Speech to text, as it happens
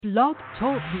Blog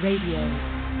Talk Radio.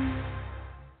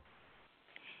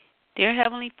 Dear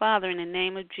Heavenly Father, in the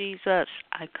name of Jesus,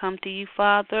 I come to you,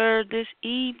 Father, this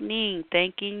evening,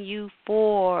 thanking you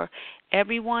for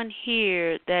everyone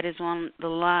here that is on the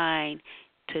line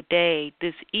today,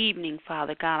 this evening,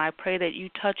 Father God. I pray that you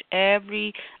touch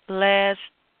every last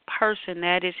person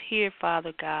that is here,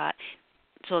 Father God,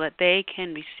 so that they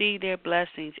can receive their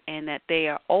blessings and that they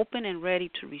are open and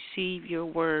ready to receive your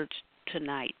words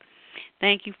tonight.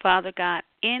 Thank you, Father God.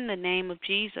 In the name of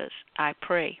Jesus, I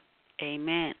pray.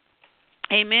 Amen.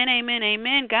 Amen, amen,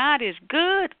 amen. God is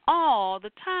good all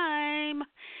the time.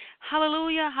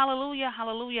 Hallelujah, hallelujah,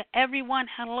 hallelujah. Everyone,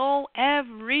 hello,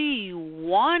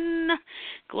 everyone.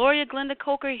 Gloria Glenda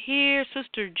Coker here,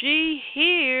 Sister G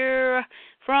here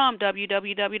from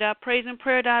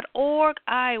www.praiseandprayer.org.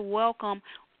 I welcome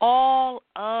all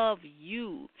of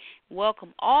you.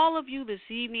 Welcome all of you this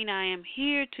evening. I am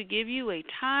here to give you a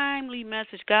timely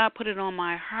message. God put it on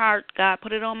my heart. God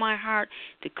put it on my heart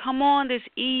to come on this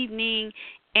evening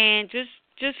and just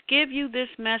give you this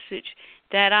message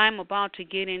that I'm about to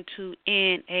get into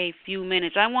in a few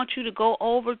minutes. I want you to go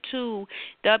over to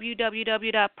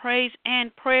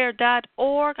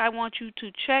www.praiseandprayer.org. I want you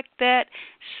to check that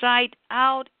site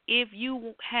out. If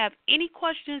you have any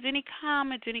questions, any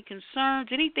comments, any concerns,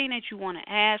 anything that you want to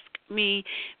ask me,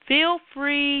 feel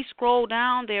free. Scroll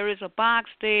down. There is a box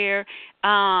there.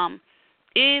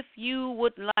 If you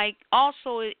would like,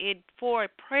 also for a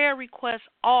prayer request,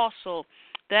 also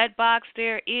that box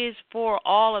there is for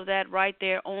all of that right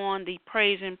there on the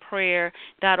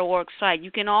praiseandprayer.org site. You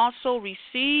can also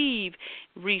receive,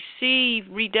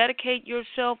 rededicate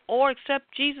yourself, or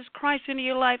accept Jesus Christ into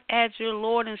your life as your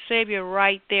Lord and Savior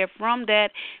right there from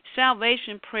that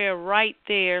salvation prayer right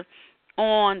there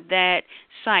on that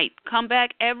site. Come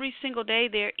back every single day.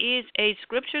 There is a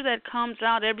scripture that comes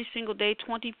out every single day,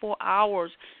 24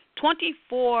 hours,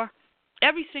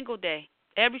 every single day.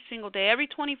 Every single day, every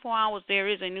 24 hours, there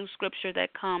is a new scripture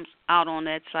that comes out on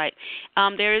that site.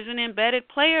 There is an embedded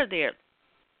player there.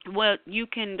 Well, you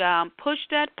can push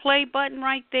that play button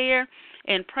right there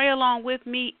and pray along with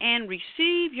me and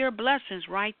receive your blessings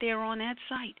right there on that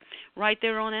site. Right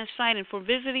there on that site. And for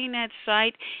visiting that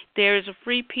site, there is a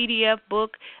free PDF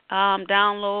book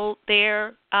download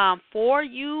there for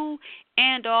you,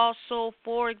 and also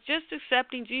for just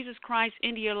accepting Jesus Christ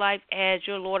into your life as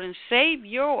your Lord and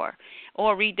Savior,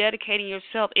 or rededicating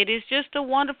yourself. It is just a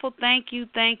wonderful thank you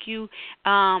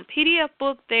PDF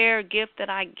book there, gift that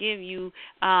I give you,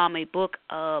 a book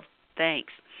of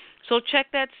thanks. So check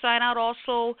that site out.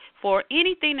 Also, for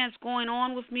anything that's going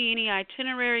on with me, any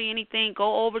itinerary, anything,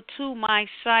 go over to my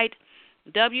site,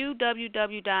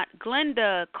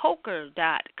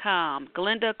 www.glendacoker.com,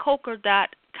 glendacoker.com,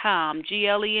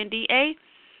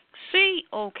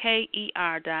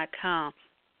 GLENDACOKER.com.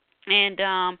 And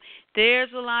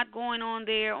there's a lot going on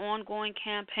there, ongoing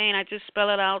campaign. I just spell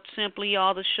it out simply,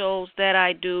 all the shows that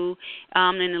I do,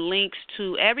 and the links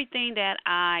to everything that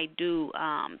I do,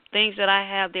 things that I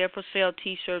have there for sale,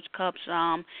 T-shirts, cups,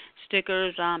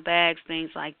 stickers, bags,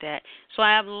 things like that. So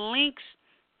I have links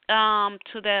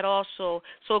to that also.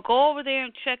 So go over there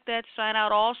and check that site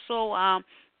out. Also,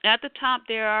 at the top,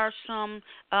 there are some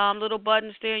little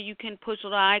buttons there. You can push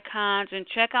little icons and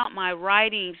check out my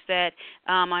writings that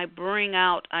I bring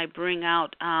out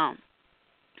on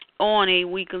a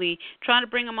weekly, trying to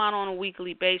bring them out on a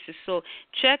weekly basis. So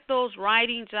check those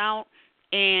writings out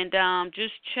and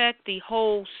just check the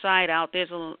whole site out.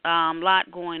 There's a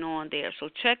lot going on there. So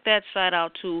check that site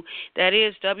out too. That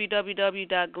is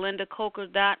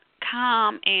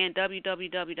www.glendacoker.com and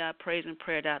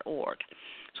www.praiseandprayer.org.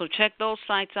 So check those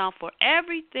sites out for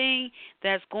everything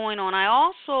that's going on. I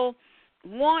also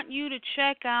want you to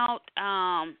check out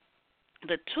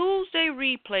the Tuesday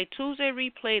replay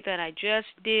that I just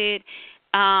did.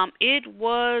 It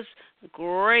was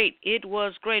great. It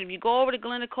was great. If you go over to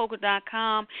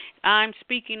glendacoker.com, I'm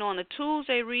speaking on the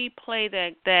Tuesday replay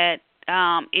that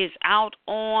is out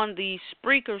on the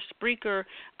Spreaker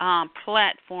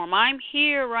platform. I'm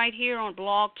right here on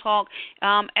Blog Talk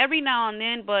every now and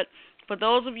then, but for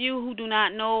those of you who do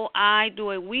not know, I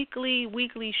do a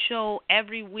weekly show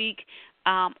every week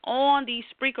on the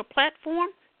Spreaker platform.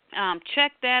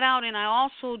 Check that out. And I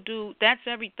also do, that's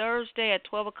every Thursday at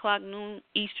 12 o'clock noon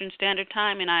Eastern Standard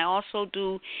Time. And I also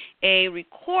do a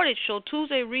recorded show,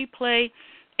 Tuesday replay.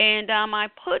 And I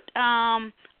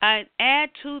add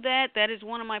to that. That is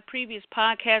one of my previous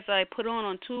podcasts that I put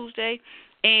on Tuesday.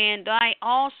 And I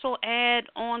also add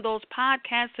on those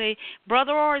podcasts a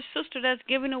brother or a sister that's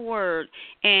giving a word.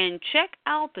 And check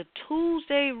out the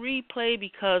Tuesday replay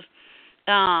because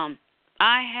I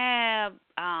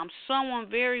someone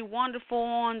very wonderful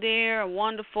on there, a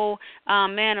wonderful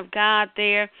man of God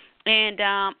there. And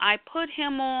I put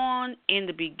him on in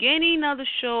the beginning of the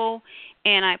show,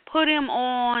 and I put him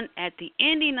on at the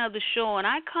ending of the show, and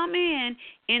I come in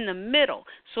the middle.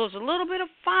 So it's a little bit of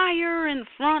fire in the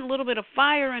front, a little bit of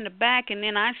fire in the back, and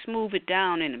then I smooth it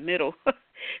down in the middle.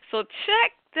 So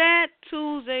check that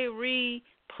Tuesday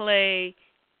replay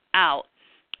out.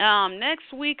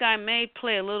 Next week I may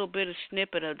play a little bit of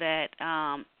snippet of that.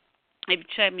 If you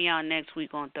check me out next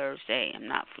week on Thursday, I'm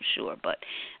not for sure, but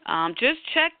just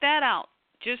check that out.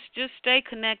 Just stay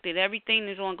connected. Everything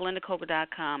is on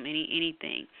glendacoker.com,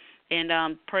 anything, and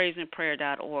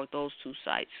praiseandprayer.org, those two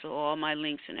sites, so all my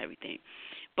links and everything.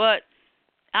 But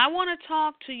I want to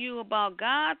talk to you about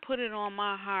God put it on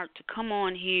my heart to come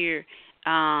on here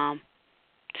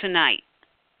tonight.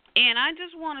 And I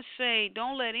just want to say,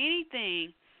 don't let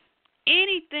anything,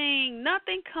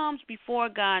 nothing comes before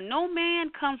God. No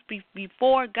man comes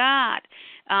before God.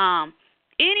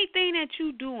 Anything that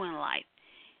you do in life,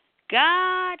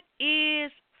 God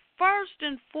is first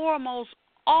and foremost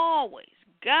always.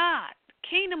 God, the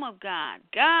kingdom of God,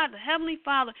 God, the Heavenly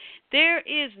Father. There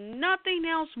is nothing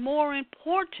else more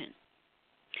important.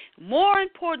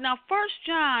 Now, 1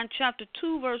 John chapter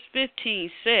 2, verse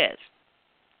 15 says,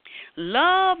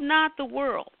 love not the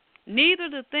world, neither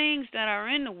the things that are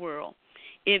in the world.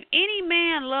 If any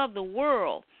man love the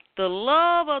world, the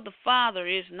love of the Father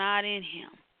is not in him.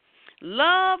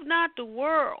 Love not the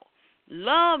world.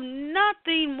 Love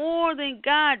nothing more than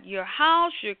God. Your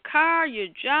house, your car, your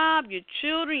job, your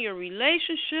children, your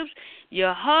relationships,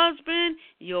 your husband,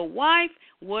 your wife,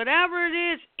 whatever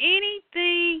it is,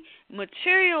 anything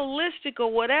materialistic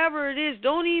or whatever it is,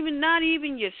 not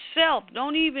even yourself.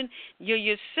 Don't even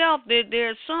yourself.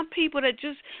 There are some people that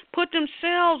just put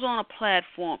themselves on a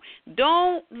platform.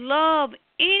 Don't love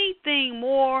anything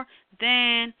more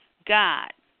than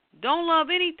God. Don't love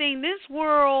anything. This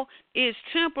world is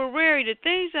temporary. The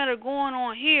things that are going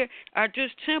on here are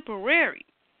just temporary.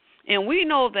 And we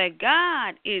know that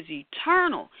God is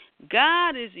eternal.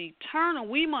 God is eternal.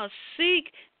 We must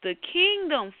seek the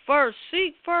kingdom first.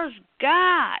 Seek first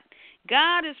God.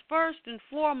 God is first and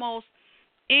foremost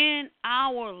in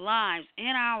our lives,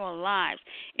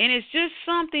 And it's just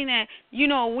something that,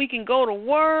 we can go to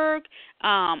work.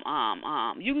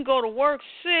 You can go to work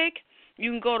sick. You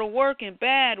can go to work in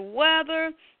bad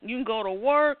weather. You can go to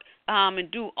work and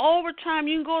do overtime.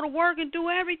 You can go to work and do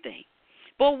everything.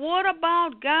 But what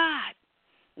about God?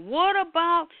 What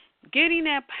about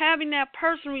having that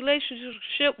personal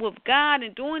relationship with God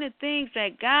and doing the things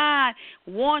that God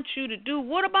wants you to do?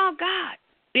 What about God?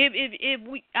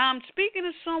 I'm speaking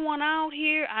to someone out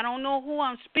here, I don't know who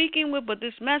I'm speaking with, but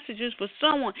this message is for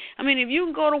someone. If you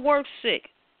can go to work sick,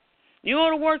 you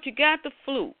go to work, you got the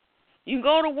flu. You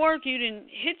go to work, you didn't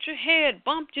hit your head,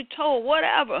 bumped your toe,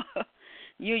 whatever.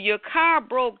 Your car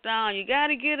broke down. You got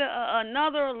to get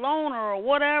another loaner or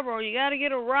whatever, or you got to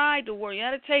get a ride to work. You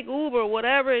got to take Uber or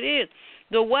whatever it is.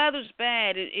 The weather's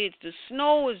bad. It's the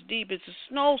snow is deep. It's a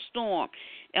snowstorm.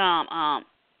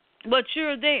 But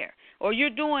you're there, or you're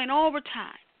doing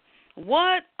overtime.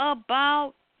 What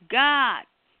about God?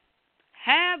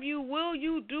 Will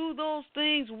you do those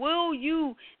things? Will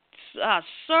you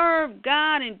serve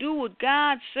God and do what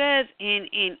God says in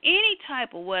any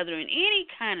type of weather, in any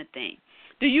kind of thing?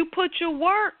 Do you put your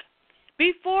work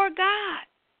before God?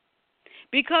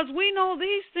 Because we know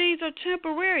these things are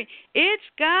temporary. It's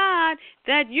God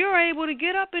that you're able to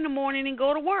get up in the morning and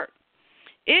go to work.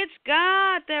 It's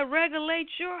God that regulates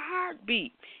your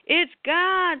heartbeat. It's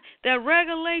God that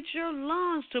regulates your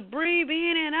lungs to breathe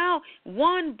in and out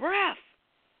one breath.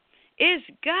 It's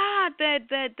God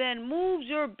that moves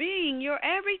your being, your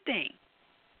everything.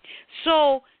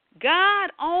 So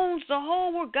God owns the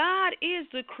whole world. God is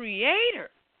the creator.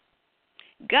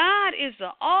 God is the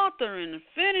author and the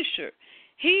finisher.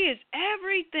 He is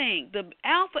everything, the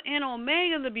Alpha and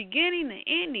Omega, the beginning, the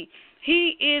ending.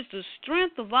 He is the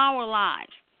strength of our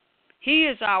lives. He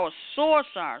is our source,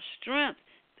 our strength,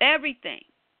 everything.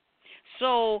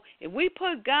 So if we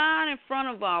put God in front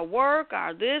of our work,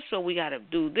 our this, so we got to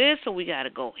do this, so we got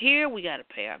to go here, we got to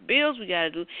pay our bills, we got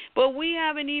to do, but we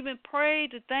haven't even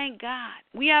prayed to thank God.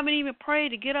 We haven't even prayed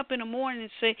to get up in the morning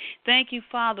and say, thank you,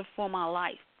 Father, for my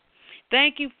life.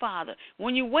 Thank you, Father.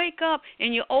 When you wake up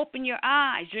and you open your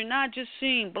eyes, you're not just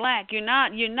seeing black. You're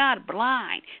not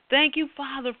blind. Thank you,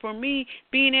 Father, for me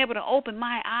being able to open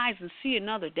my eyes and see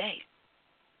another day.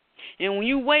 And when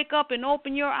you wake up and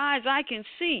open your eyes, I can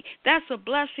see. That's a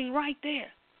blessing right there.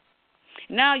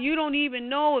 Now you don't even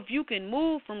know if you can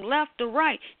move from left to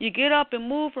right. You get up and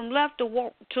move from left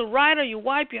to right, or you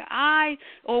wipe your eyes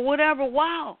or whatever.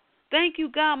 Wow, Thank you,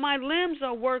 God, my limbs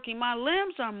are working. My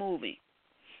limbs are moving.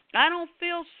 I don't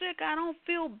feel sick. I don't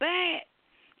feel bad.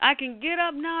 I can get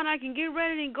up now and I can get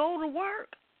ready and go to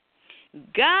work.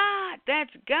 God,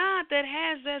 that's God that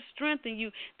has that strength in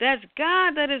you. That's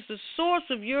God that is the source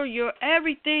of your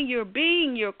everything, your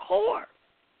being, your core.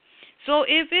 So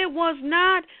if it was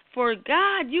not for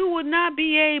God, you would not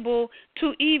be able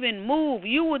to even move.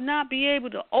 You would not be able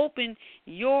to open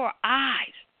your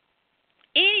eyes.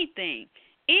 Anything.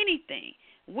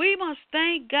 We must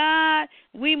thank God.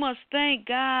 We must thank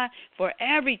God for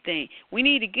everything. We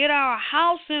need to get our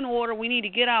house in order. We need to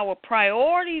get our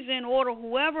priorities in order.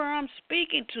 Whoever I'm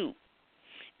speaking to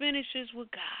finishes with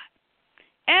God.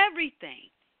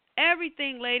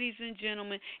 Everything, ladies and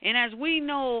gentlemen. And as we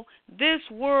know, this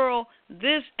world,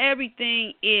 this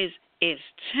everything is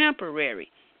temporary.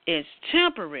 It's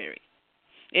temporary.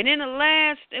 And in the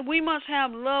last, we must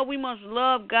have love. We must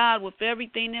love God with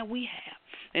everything that we have.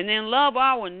 And then love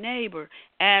our neighbor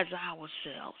as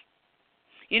ourselves.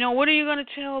 You know, what are you going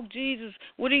to tell Jesus?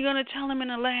 What are you going to tell him in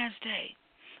the last day?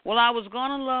 Well, I was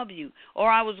going to love you, or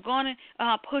I was going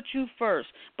to put you first,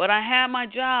 but I had my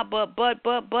job, but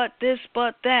this,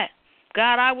 but that.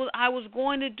 God, I was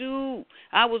going to do,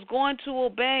 I was going to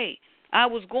obey, I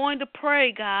was going to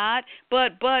pray, God,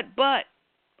 but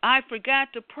I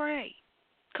forgot to pray.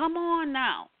 Come on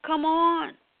now, come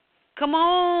on,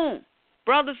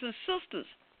 brothers and sisters.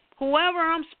 Whoever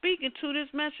I'm speaking to this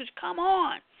message, come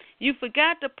on. You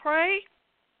forgot to pray?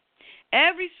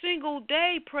 Every single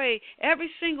day, pray.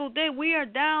 Every single day we are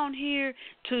down here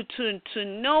to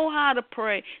know how to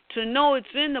pray, to know it's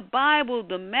in the Bible,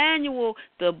 the manual,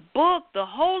 the book, the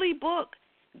holy book.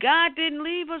 God didn't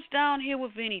leave us down here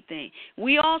with anything.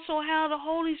 We also have the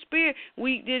Holy Spirit.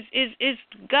 It's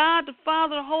God the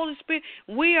Father, the Holy Spirit.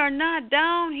 We are not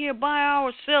down here by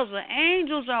ourselves. The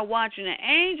angels are watching. The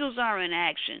angels are in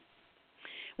action.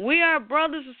 We are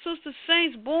brothers and sisters,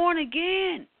 saints born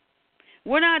again.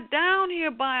 We're not down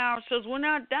here by ourselves. We're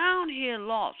not down here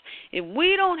lost. If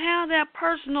we don't have that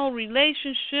personal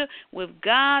relationship with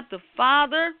God the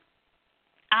Father,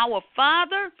 our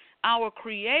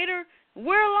Creator,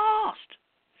 we're lost.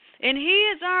 And He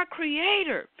is our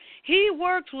Creator. He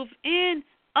works within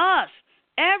us,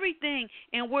 everything,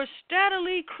 and we're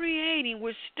steadily creating.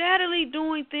 We're steadily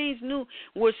doing things new.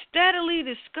 We're steadily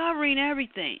discovering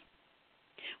everything.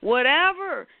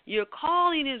 Whatever your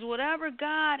calling is, whatever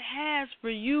God has for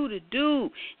you to do,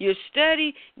 you're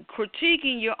steady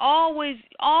critiquing. You're always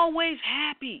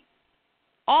happy.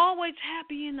 Always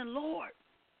happy in the Lord.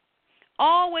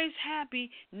 Always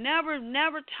happy, never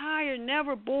tired,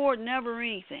 never bored, never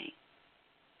anything.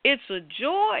 It's a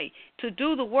joy to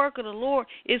do the work of the Lord.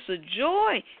 It's a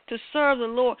joy to serve the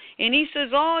Lord. And He says,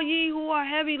 all ye who are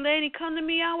heavy laden, come to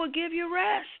me, I will give you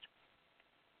rest.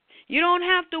 You don't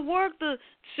have to work the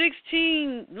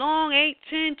 16 long, 8,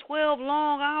 10, 12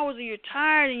 long hours and you're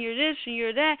tired and you're this and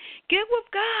you're that. Get with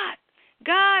God.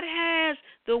 God has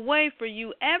the way for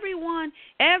you. Everyone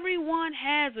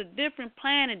has a different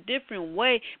plan, a different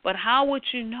way. But how would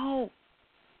you know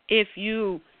if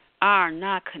you are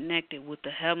not connected with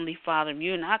the Heavenly Father, if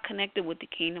you're not connected with the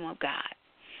kingdom of God?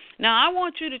 Now, I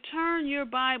want you to turn your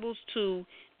Bibles to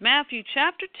Matthew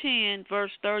chapter 10,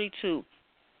 verse 32.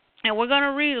 And we're going to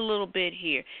read a little bit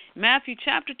here. Matthew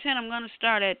chapter 10, I'm going to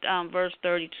start at verse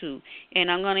 32.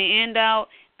 And I'm going to end out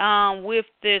with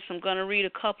this. I'm going to read a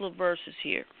couple of verses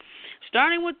here.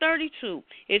 Starting with 32,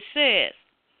 it says,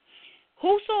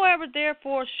 whosoever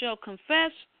therefore shall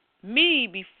confess me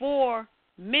before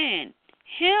men,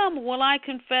 him will I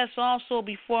confess also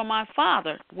before my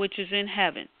Father, which is in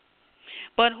heaven.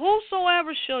 But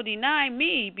whosoever shall deny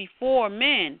me before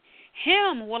men,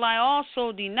 him will I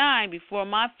also deny before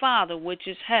my Father which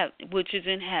is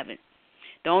in heaven.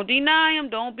 Don't deny him.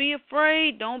 Don't be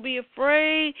afraid. Don't be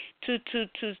afraid to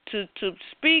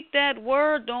speak that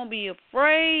word. Don't be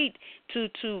afraid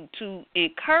to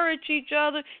encourage each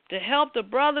other, to help the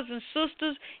brothers and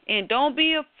sisters, and don't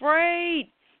be afraid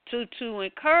to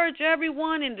encourage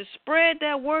everyone and to spread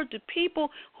that word to people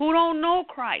who don't know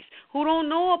Christ, who don't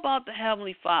know about the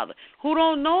Heavenly Father, who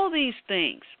don't know these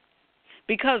things.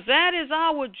 Because that is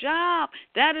our job.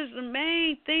 That is the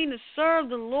main thing, to serve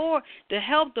the Lord, to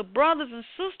help the brothers and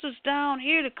sisters down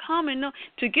here to come and know,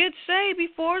 to get saved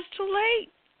before it's too late.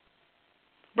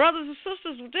 Brothers and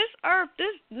sisters, this earth,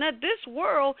 this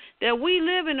world that we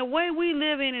live in, the way we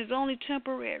live in, is only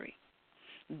temporary.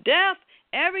 Death,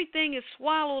 everything is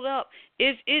swallowed up.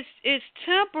 It's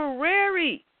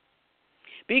temporary.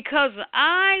 Because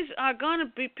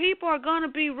people are going to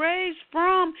be raised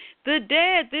from the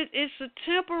dead. It's a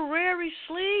temporary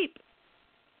sleep.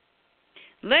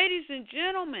 Ladies and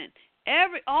gentlemen,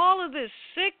 all of this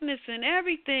sickness and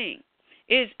everything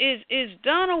is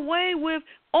done away with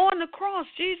on the cross.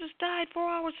 Jesus died for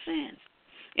our sins.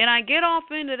 And I get off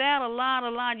into that a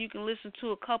lot. You can listen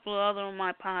to a couple of other of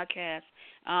my podcasts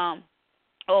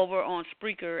over on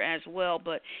Spreaker as well.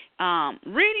 But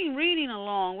reading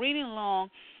along,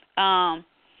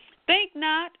 think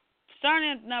not,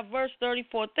 starting at verse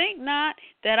 34, think not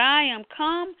that I am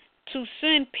come to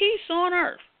send peace on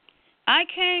earth. I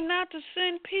came not to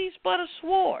send peace, but a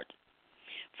sword.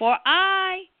 For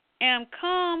I am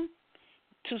come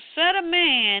to set a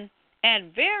man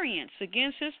at variance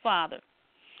against his father,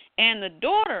 and the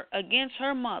daughter against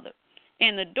her mother,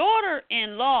 and the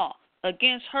daughter-in-law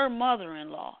against her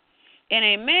mother-in-law. And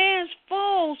a man's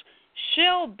foes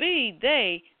shall be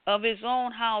they of his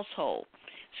own household.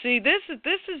 See, this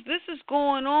is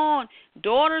going on.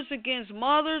 Daughters against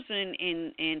mothers,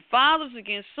 and fathers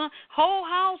against sons. Whole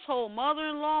household,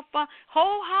 mother-in-law,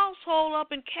 whole household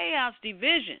up in chaos,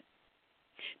 division.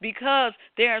 Because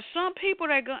there are some people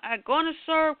that are going to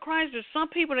serve Christ. There's some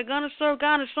people that are going to serve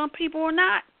God, and some people are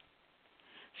not.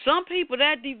 Some people,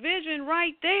 that division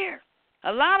right there.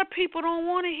 A lot of people don't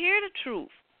want to hear the truth.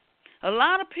 A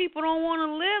lot of people don't want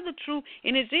to live the truth,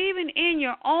 and it's even in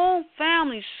your own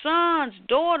family, sons,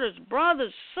 daughters,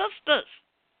 brothers, sisters.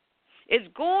 It's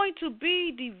going to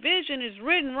be division. It's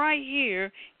written right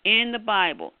here in the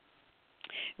Bible.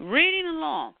 Reading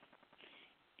along.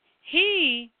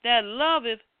 He that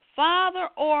loveth father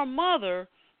or mother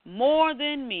more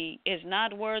than me is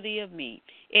not worthy of me.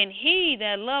 And he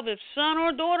that loveth son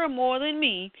or daughter more than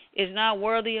me is not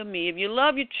worthy of me. If you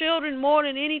love your children more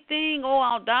than anything,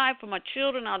 I'll die for my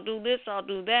children, I'll do this, I'll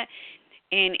do that,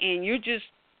 and you're just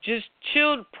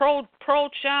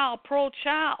pro-child,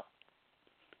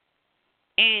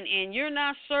 and you're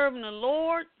not serving the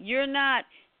Lord, you're not,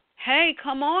 hey,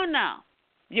 come on now.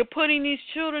 You're putting these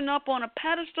children up on a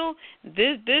pedestal.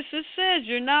 This says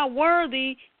you're not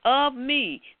worthy of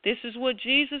me. This is what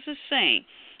Jesus is saying.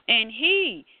 And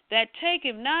he that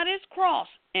taketh not his cross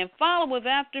and followeth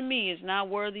after me is not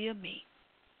worthy of me.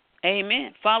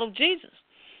 Amen. Follow Jesus.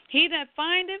 He that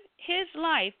findeth his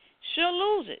life shall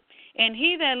lose it, and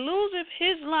he that loseth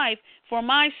his life for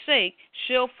my sake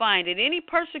shall find it. Any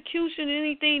persecution,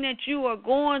 anything that you are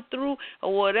going through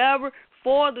or whatever,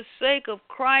 for the sake of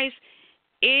Christ,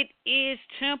 it is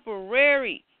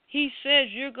temporary. He says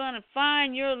you're going to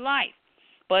find your life.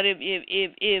 But if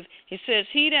it says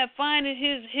he that findeth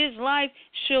his life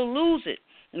shall lose it.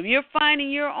 If you're finding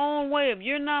your own way, if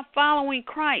you're not following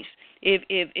Christ,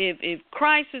 if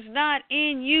Christ is not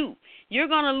in you, you're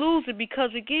going to lose it,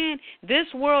 because, again, this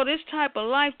world, this type of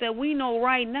life that we know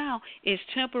right now is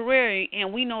temporary,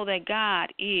 and we know that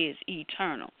God is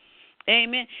eternal.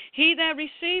 Amen. He that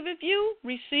receiveth you,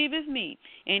 receiveth me.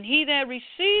 And he that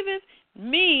receiveth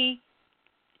me,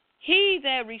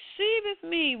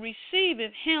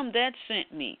 receiveth him that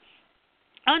sent me.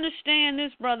 Understand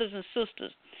this, brothers and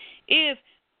sisters. If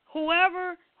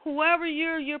whoever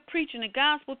you're preaching the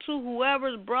gospel to,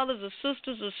 whoever's brothers or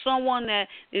sisters or someone that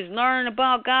is learning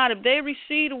about God, if they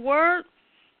receive the word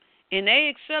and they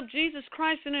accept Jesus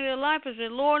Christ into their life as their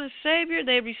Lord and Savior,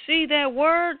 they receive that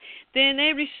word, then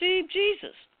they receive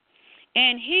Jesus.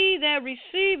 And he that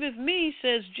receiveth me,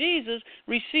 says Jesus,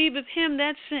 receiveth him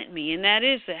that sent me, and that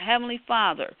is the Heavenly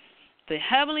Father. The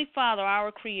Heavenly Father, our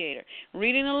Creator.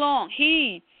 Reading along,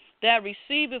 he that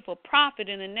receiveth a prophet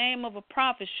in the name of a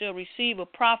prophet shall receive a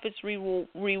prophet's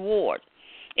reward.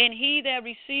 And he that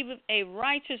receiveth a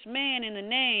righteous man in the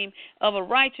name of a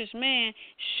righteous man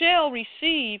shall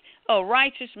receive a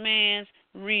righteous man's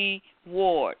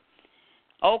reward.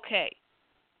 Okay.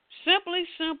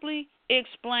 Simply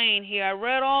explain here. I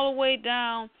read all the way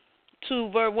down to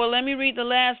let me read the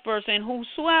last verse. And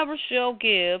whosoever shall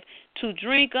give to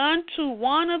drink unto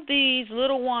one of these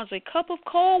little ones a cup of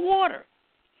cold water,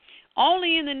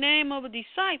 only in the name of a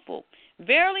disciple,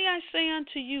 verily I say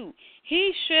unto you,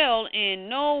 he shall in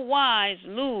no wise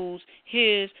lose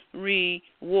his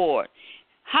reward.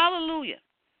 Hallelujah.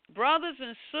 Brothers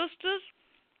and sisters,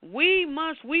 we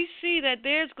see that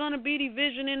there's going to be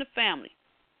division in the family.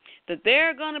 That there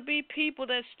are going to be people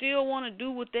that still want to do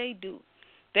what they do.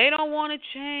 They don't want to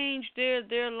change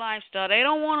their lifestyle. They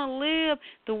don't want to live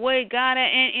the way God,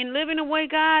 and living the way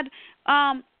God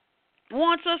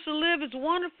wants us to live is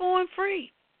wonderful and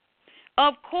free.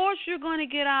 Of course you're going to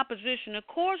get opposition. Of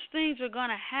course things are going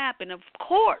to happen. Of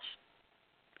course.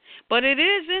 But it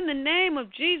is in the name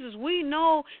of Jesus. We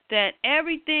know that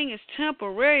everything is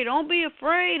temporary. Don't be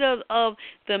afraid of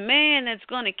the man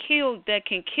that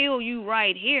can kill you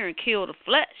right here and kill the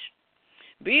flesh.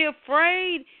 Be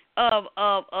afraid of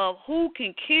who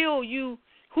can kill you,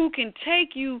 who can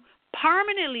take you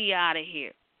permanently out of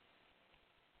here.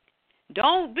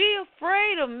 Don't be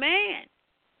afraid of man.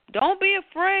 Don't be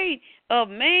afraid of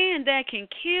man that can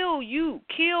kill you,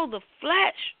 kill the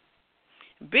flesh.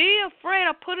 Be afraid,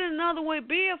 I put it another way,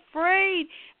 be afraid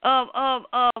of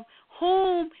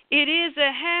whom it is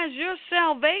that has your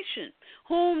salvation,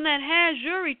 whom that has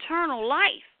your eternal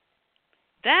life.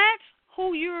 That's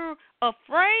who you're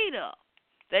afraid of.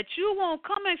 That you won't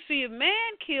come and see if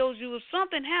man kills you, if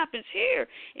something happens here,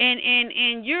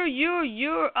 and you're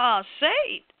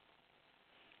saved.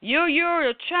 You're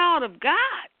a child of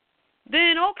God.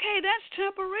 Then okay, that's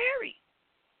temporary.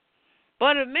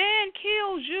 But if man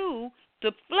kills you,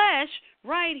 the flesh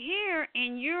right here,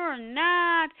 and you're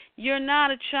not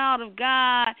a child of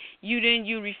God,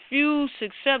 you refuse to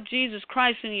accept Jesus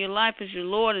Christ in your life as your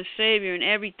Lord and Savior and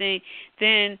everything,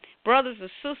 then brothers and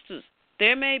sisters,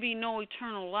 there may be no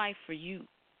eternal life for you.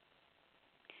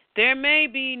 There may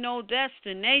be no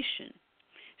destination.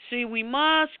 See, we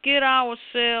must get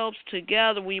ourselves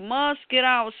together. We must get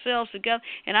ourselves together.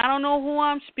 And I don't know who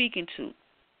I'm speaking to,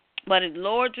 but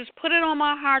Lord just put it on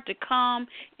my heart to come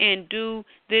and do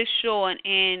this show.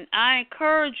 And I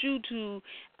encourage you to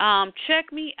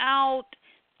check me out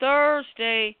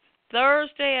Thursday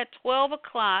at 12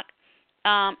 o'clock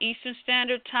Eastern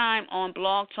Standard Time on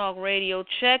Blog Talk Radio.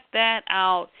 Check that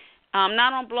out.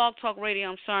 Not on Blog Talk Radio,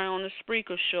 I'm sorry, on the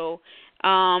Spreaker show.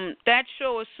 That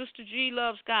show is Sister G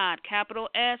Loves God, capital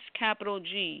S, capital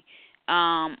G.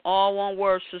 All one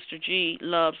word, Sister G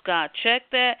Loves God. Check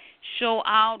that show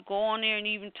out. Go on there and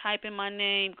even type in my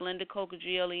name, Glenda Coker,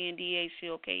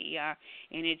 GlendaCoker,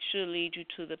 and it should lead you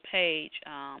to the page.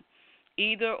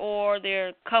 Either or, there are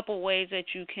a couple ways that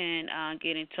you can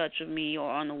get in touch with me or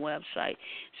on the website.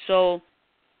 So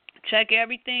check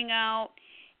everything out,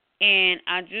 and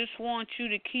I just want you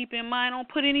to keep in mind, don't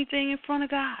put anything in front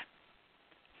of God.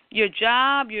 Your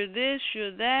job, you're this,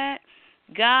 you're that.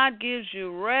 God gives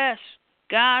you rest.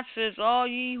 God says, all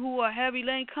ye who are heavy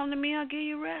laden, come to me, I'll give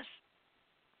you rest.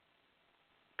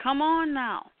 Come on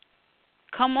now.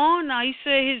 Come on now. He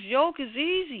said his yoke is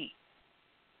easy.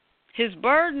 His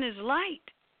burden is light.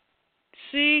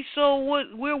 See, so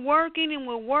we're working and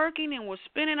we're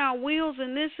spinning our wheels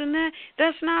and this and that.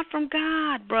 That's not from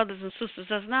God, brothers and sisters.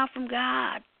 That's not from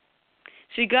God.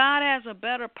 See, God has a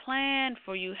better plan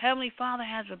for you. Heavenly Father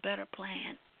has a better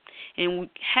plan. And we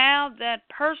have that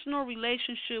personal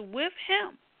relationship with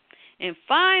him and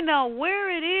find out where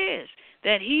it is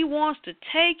that he wants to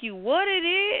take you, what it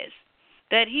is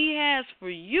that he has for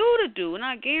you to do. And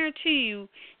I guarantee you,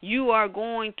 you are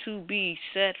going to be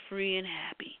set free and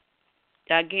happy.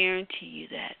 I guarantee you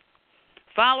that.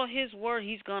 Follow his word.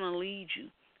 He's going to lead you.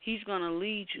 He's going to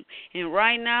lead you. And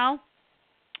right now,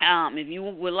 if you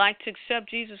would like to accept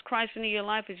Jesus Christ into your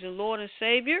life as your Lord and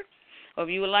Savior, or if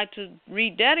you would like to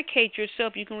rededicate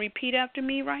yourself, you can repeat after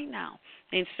me right now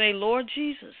and say, Lord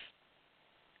Jesus,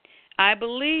 I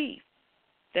believe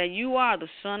that you are the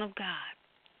Son of God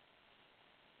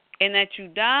and that you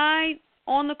died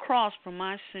on the cross for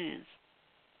my sins.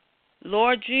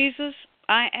 Lord Jesus,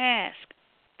 I ask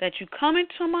that you come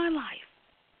into my life,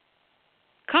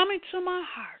 come into my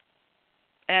heart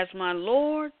as my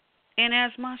Lord and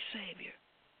as my Savior.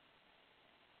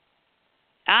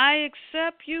 I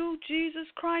accept you, Jesus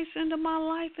Christ, into my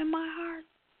life and my heart,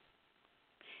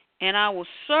 and I will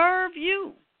serve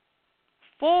you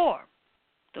for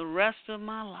the rest of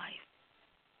my life.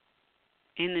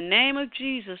 In the name of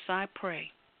Jesus, I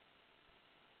pray.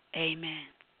 Amen.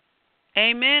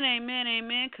 Amen, amen,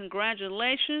 amen.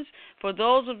 Congratulations for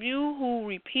those of you who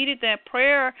repeated that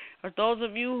prayer, or those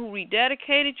of you who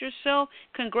rededicated yourself.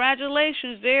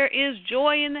 Congratulations. There is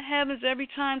joy in the heavens every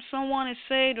time someone is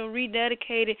saved or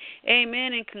rededicated.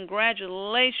 Amen, and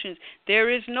congratulations. There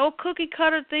is no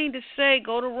cookie-cutter thing to say.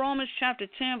 Go to Romans chapter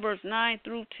 10, verse 9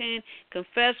 through 10.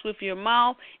 Confess with your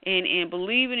mouth and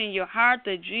believe it in your heart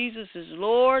that Jesus is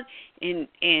Lord, and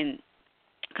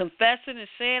confess it and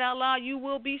say it out loud, you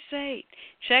will be saved.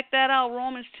 Check that out,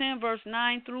 Romans 10, verse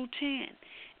 9 through 10.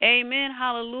 Amen,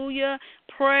 hallelujah.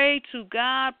 Pray to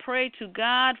God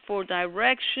for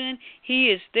direction.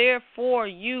 He is there for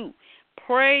you.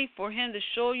 Pray for him to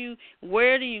show you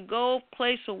where do you go,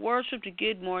 place of worship to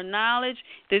get more knowledge.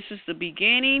 This is the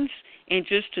beginnings, and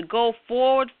just to go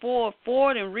forward,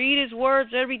 and read his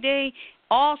words every day.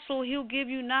 Also, he'll give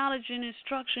you knowledge and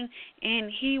instruction, and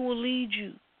he will lead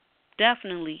you.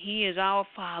 Definitely, he is our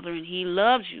Father, and he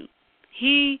loves you.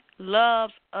 He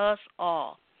loves us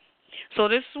all. So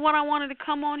this is what I wanted to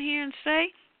come on here and say.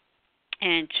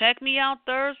 And check me out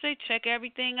Thursday. Check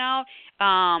everything out.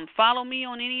 Follow me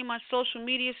on any of my social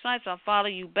media sites. I'll follow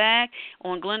you back.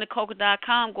 On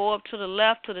GlendaCoker.com, go up to the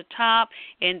left to the top,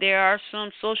 and there are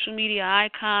some social media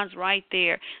icons right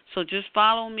there. So just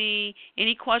follow me.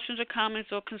 Any questions or comments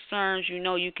or concerns,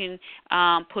 you can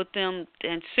put them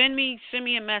and send me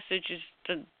a message.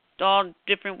 It's all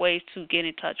different ways to get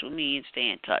in touch with me and stay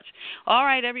in touch. All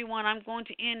right, everyone, I'm going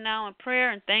to end now in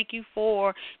prayer, and thank you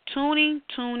for tuning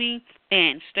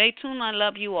in. Stay tuned. I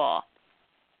love you all.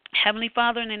 Heavenly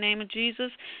Father, in the name of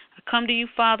Jesus, I come to you,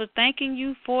 Father, thanking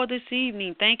you for this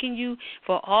evening, thanking you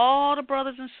for all the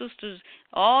brothers and sisters,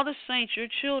 all the saints, your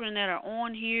children that are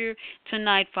on here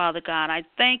tonight, Father God. I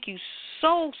thank you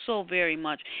so very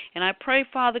much. And I pray,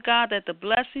 Father God, that the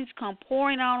blessings come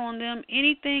pouring out on them,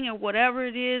 anything and whatever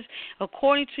it is,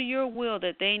 according to your will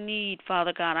that they need,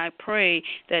 Father God. I pray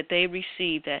that they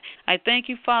receive that. I thank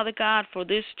you, Father God, for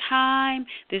this time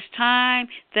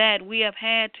that we have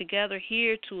had together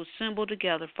here to assemble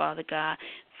together, Father God.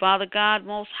 Father God,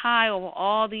 most high over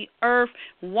all the earth,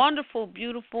 wonderful,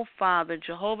 beautiful Father,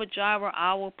 Jehovah Jireh,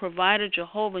 our provider,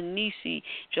 Jehovah Nisi.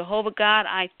 Jehovah God,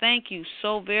 I thank you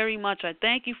so very much. I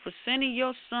thank you for sending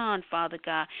your Son, Father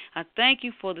God. I thank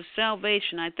you for the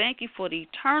salvation. I thank you for the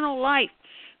eternal life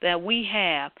that we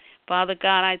have. Father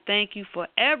God, I thank you for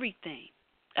everything.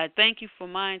 I thank you for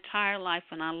my entire life,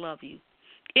 and I love you.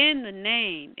 In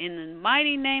the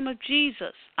mighty name of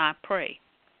Jesus, I pray.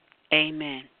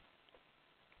 Amen.